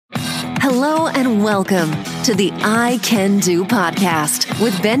Hello and welcome to the I Can Do podcast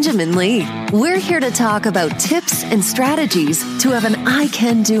with Benjamin Lee. We're here to talk about tips and strategies to have an I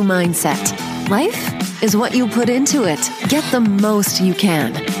Can Do mindset. Life is what you put into it. Get the most you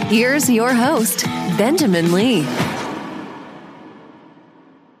can. Here's your host, Benjamin Lee.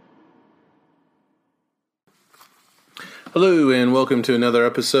 Hello and welcome to another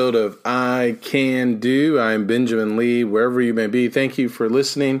episode of I Can Do. I'm Benjamin Lee, wherever you may be. Thank you for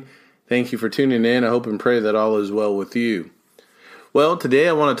listening. Thank you for tuning in. I hope and pray that all is well with you. Well, today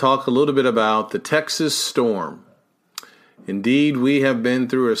I want to talk a little bit about the Texas storm. Indeed, we have been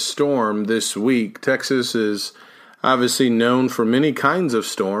through a storm this week. Texas is obviously known for many kinds of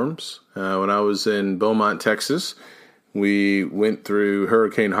storms. When I was in Beaumont, Texas, we went through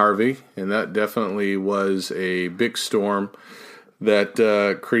Hurricane Harvey, and that definitely was a big storm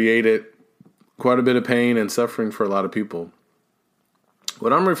that created quite a bit of pain and suffering for a lot of people.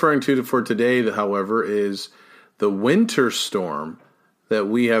 What I'm referring to for today, however, is the winter storm that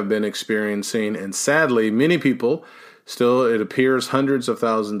we have been experiencing, and sadly, many people still, it appears hundreds of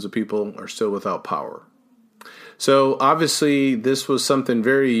thousands of people are still without power. So obviously, this was something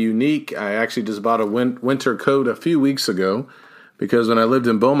very unique. I actually just bought a winter coat a few weeks ago because when I lived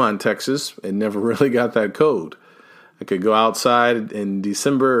in Beaumont, Texas, it never really got that cold. I could go outside in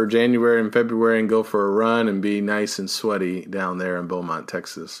December or January and February and go for a run and be nice and sweaty down there in Beaumont,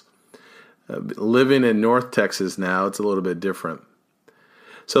 Texas. Living in North Texas now, it's a little bit different.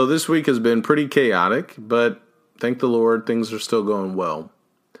 So this week has been pretty chaotic, but thank the Lord, things are still going well.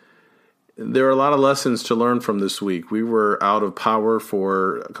 There are a lot of lessons to learn from this week. We were out of power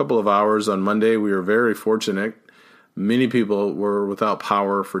for a couple of hours on Monday. We were very fortunate. Many people were without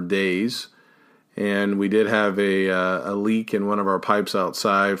power for days. And we did have a leak in one of our pipes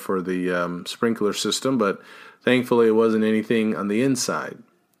outside for the sprinkler system, but thankfully it wasn't anything on the inside.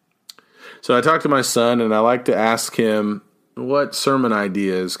 So I talked to my son, and I like to ask him, what sermon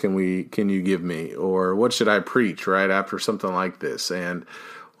ideas can you give me? Or what should I preach right after something like this? And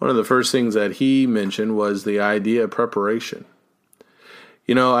one of the first things that he mentioned was the idea of preparation.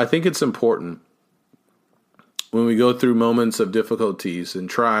 You know, I think it's important when we go through moments of difficulties and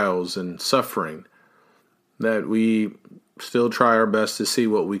trials and suffering, that we still try our best to see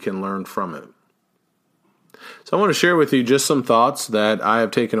what we can learn from it. So I want to share with you just some thoughts that I have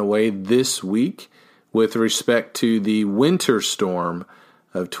taken away this week with respect to the winter storm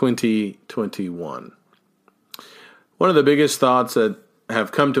of 2021. One of the biggest thoughts that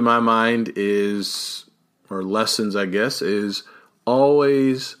have come to my mind is, or lessons I guess, is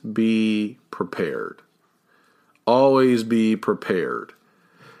always be prepared. Always be prepared.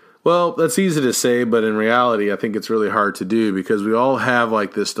 Well, that's easy to say, but in reality, I think it's really hard to do because we all have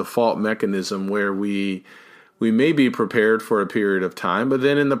like this default mechanism where we may be prepared for a period of time, but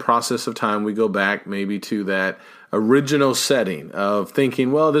then in the process of time, we go back maybe to that original setting of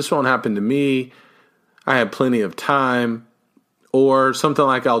thinking, well, this won't happen to me. I have plenty of time, or something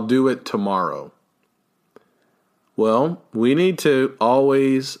like I'll do it tomorrow. Well, we need to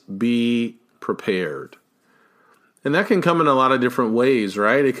always be prepared. And that can come in a lot of different ways,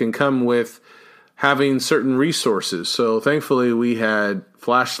 right? It can come with having certain resources. So thankfully we had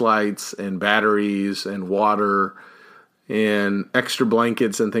flashlights and batteries and water and extra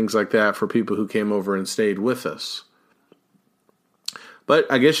blankets and things like that for people who came over and stayed with us.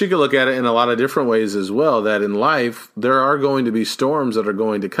 But I guess you could look at it in a lot of different ways as well, that in life there are going to be storms that are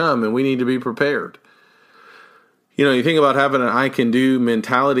going to come and we need to be prepared. You know, you think about having an I can do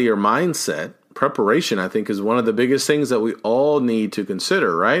mentality or mindset. Preparation, I think, is one of the biggest things that we all need to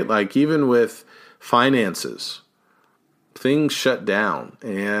consider, right? Like even with finances, things shut down.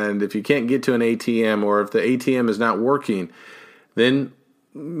 And if you can't get to an ATM or if the ATM is not working, then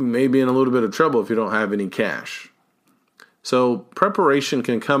you may be in a little bit of trouble if you don't have any cash. So preparation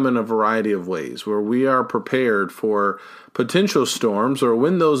can come in a variety of ways where we are prepared for potential storms or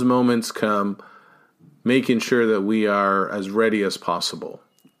when those moments come, making sure that we are as ready as possible.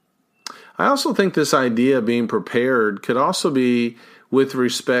 I also think this idea of being prepared could also be with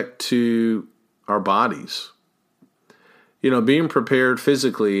respect to our bodies. You know, being prepared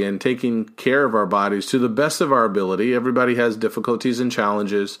physically and taking care of our bodies to the best of our ability. Everybody has difficulties and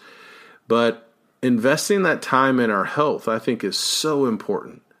challenges, but investing that time in our health, I think, is so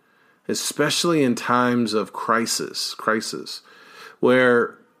important, especially in times of crisis,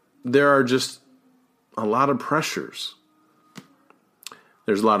 where there are just a lot of pressures.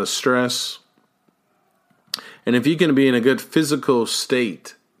 There's a lot of stress. And if you can be in a good physical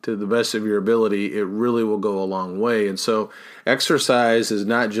state to the best of your ability, it really will go a long way. And so exercise is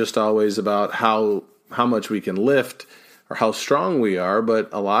not just always about how much we can lift or how strong we are, but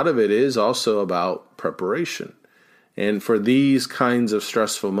a lot of it is also about preparation. And for these kinds of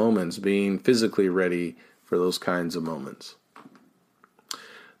stressful moments, being physically ready for those kinds of moments.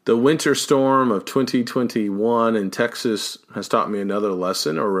 The winter storm of 2021 in Texas has taught me another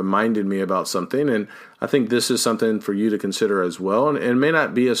lesson, or reminded me about something, and I think this is something for you to consider as well. And it may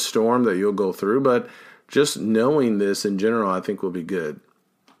not be a storm that you'll go through, but just knowing this in general, I think will be good.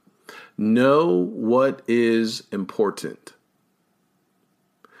 Know what is important.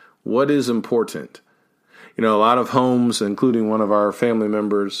 What is important? You know, a lot of homes, including one of our family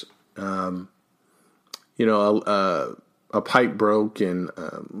members, a pipe broke and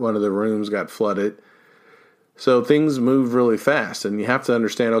one of the rooms got flooded. So things move really fast, and you have to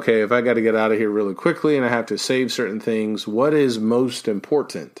understand, okay, if I got to get out of here really quickly and I have to save certain things, what is most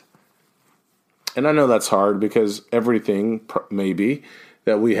important? And I know that's hard because everything maybe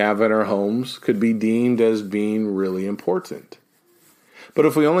that we have in our homes could be deemed as being really important. But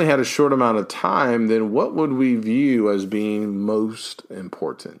if we only had a short amount of time, then what would we view as being most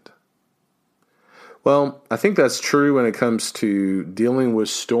important? Well, I think that's true when it comes to dealing with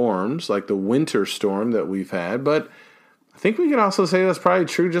storms, like the winter storm that we've had, but I think we can also say that's probably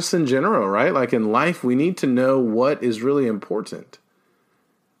true just in general, right? Like in life, we need to know what is really important.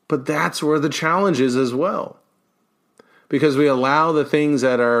 But that's where the challenge is as well. Because we allow the things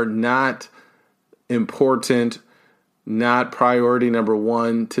that are not important, not priority number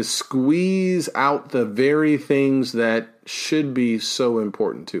one, to squeeze out the very things that should be so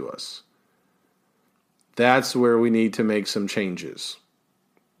important to us. That's where we need to make some changes.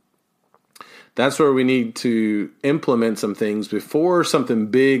 That's where we need to implement some things before something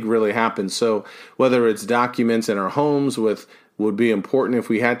big really happens. So whether it's documents in our homes would be important if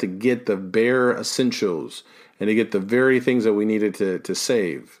we had to get the bare essentials and to get the very things that we needed to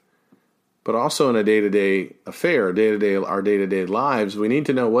save. But also in a day-to-day affair, our day-to-day lives, we need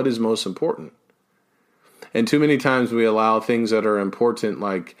to know what is most important. And too many times we allow things that are important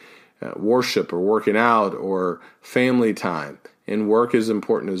like worship or working out or family time. And work is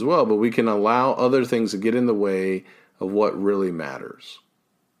important as well, but we can allow other things to get in the way of what really matters.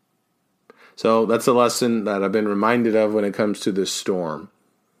 So that's a lesson that I've been reminded of when it comes to this storm.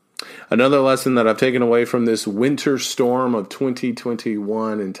 Another lesson that I've taken away from this winter storm of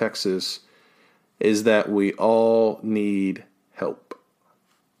 2021 in Texas is that we all need help.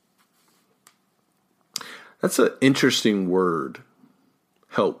 That's an interesting word,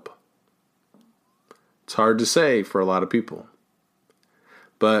 help. It's hard to say for a lot of people.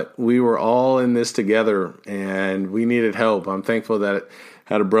 But we were all in this together, and we needed help. I'm thankful that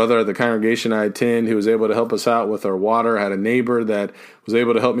I had a brother at the congregation I attend who was able to help us out with our water. I had a neighbor that was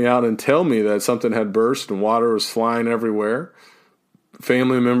able to help me out and tell me that something had burst and water was flying everywhere.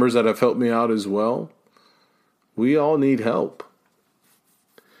 Family members that have helped me out as well. We all need help.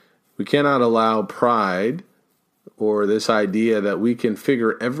 We cannot allow pride or this idea that we can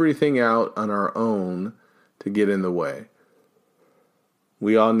figure everything out on our own to get in the way.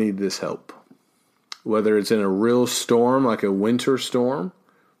 We all need this help. Whether it's in a real storm like a winter storm,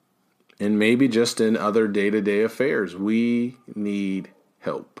 and maybe just in other day-to-day affairs, we need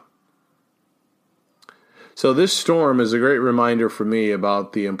help. So this storm is a great reminder for me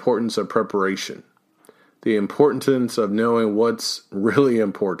about the importance of preparation, the importance of knowing what's really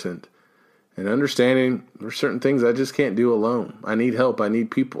important, and understanding there's certain things I just can't do alone. I need help. I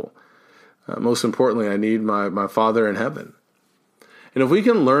need people. Most importantly, I need my Father in heaven. And if we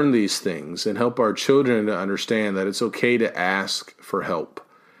can learn these things and help our children to understand that it's okay to ask for help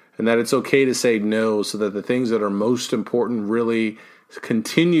and that it's okay to say no so that the things that are most important really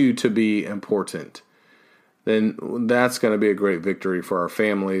continue to be important, then that's going to be a great victory for our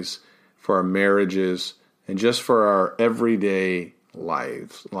families, for our marriages, and just for our everyday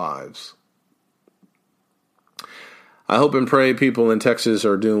lives. I hope and pray people in Texas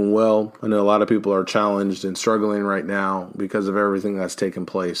are doing well. I know a lot of people are challenged and struggling right now because of everything that's taken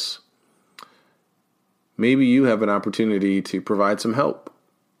place. Maybe you have an opportunity to provide some help.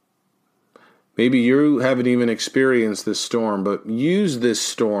 Maybe you haven't even experienced this storm, but use this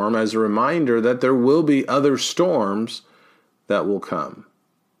storm as a reminder that there will be other storms that will come.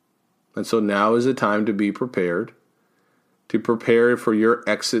 And so now is the time to be prepared, to prepare for your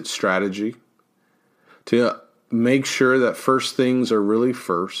exit strategy, to make sure that first things are really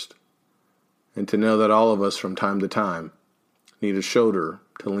first, and to know that all of us from time to time need a shoulder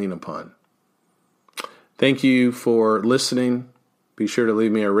to lean upon. Thank you for listening. Be sure to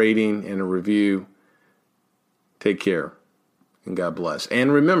leave me a rating and a review. Take care, and God bless.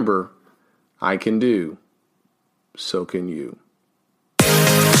 And remember, I can do, so can you.